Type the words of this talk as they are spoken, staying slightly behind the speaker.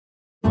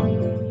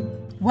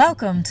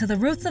Welcome to the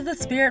Roots of the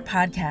Spirit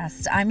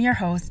podcast. I'm your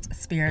host,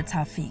 Spirit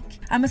Tawfiq.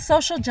 I'm a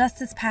social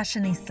justice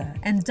passionista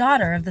and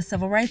daughter of the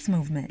civil rights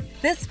movement.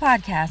 This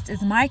podcast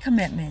is my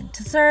commitment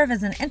to serve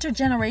as an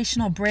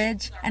intergenerational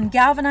bridge and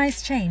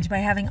galvanize change by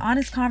having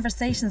honest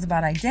conversations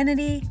about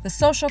identity, the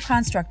social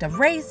construct of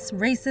race,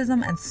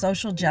 racism, and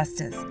social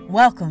justice.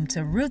 Welcome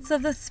to Roots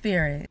of the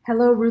Spirit.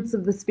 Hello, Roots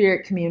of the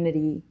Spirit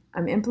community.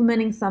 I'm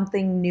implementing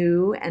something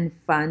new and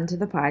fun to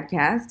the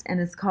podcast, and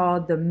it's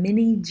called the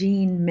Mini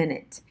Jean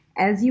Minute.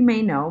 As you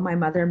may know, my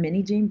mother,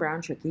 Minnie Jean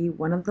Brown-Trickey,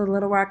 one of the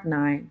Little Rock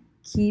Nine,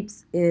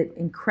 keeps it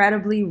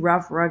incredibly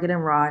rough, rugged,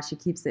 and raw. She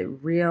keeps it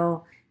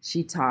real.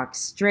 She talks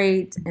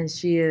straight, and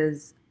she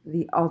is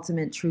the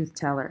ultimate truth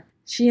teller.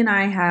 She and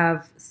I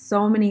have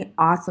so many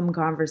awesome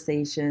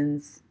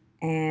conversations,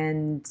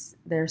 and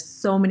there's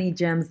so many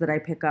gems that I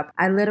pick up.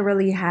 I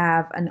literally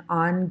have an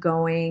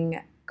ongoing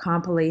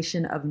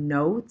compilation of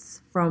notes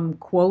from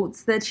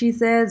quotes that she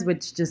says,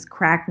 which just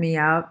crack me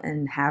up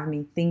and have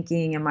me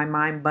thinking and my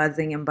mind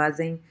buzzing and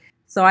buzzing.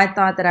 So I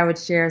thought that I would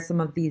share some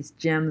of these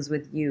gems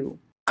with you.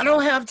 I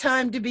don't have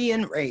time to be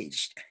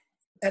enraged.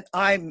 And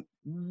I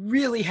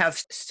really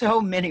have so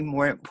many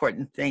more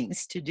important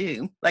things to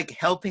do, like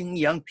helping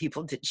young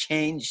people to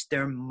change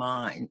their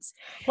minds.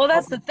 Well,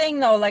 that's the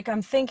thing, though. Like,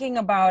 I'm thinking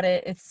about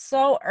it. It's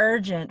so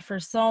urgent for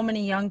so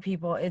many young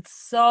people. It's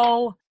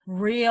so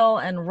real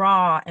and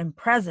raw and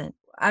present.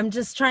 I'm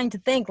just trying to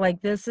think,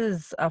 like, this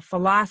is a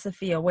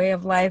philosophy, a way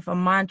of life, a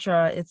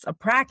mantra. It's a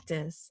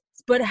practice.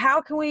 But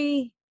how can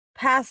we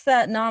pass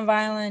that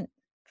nonviolent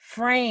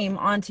frame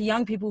onto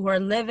young people who are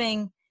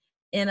living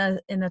in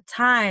a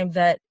time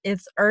that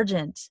it's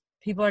urgent?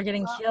 People are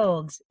getting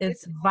killed.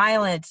 It's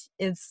violent.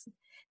 It's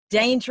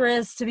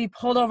dangerous to be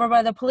pulled over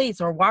by the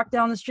police or walk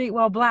down the street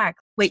while black.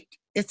 Wait,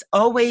 it's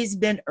always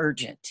been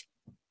urgent.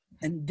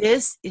 And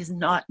this is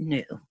not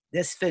new.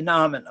 This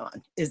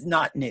phenomenon is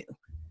not new.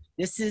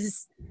 This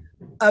is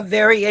a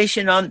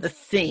variation on the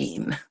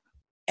theme,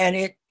 and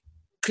it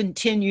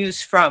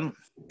continues from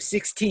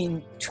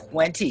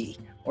 1620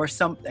 or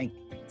something.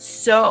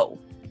 So,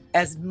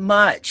 as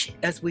much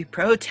as we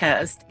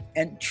protest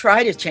and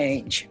try to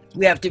change,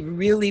 we have to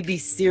really be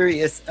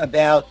serious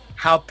about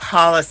how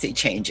policy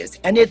changes.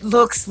 And it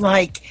looks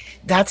like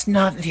that's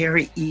not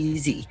very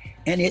easy.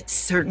 And it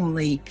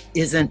certainly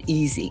isn't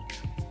easy.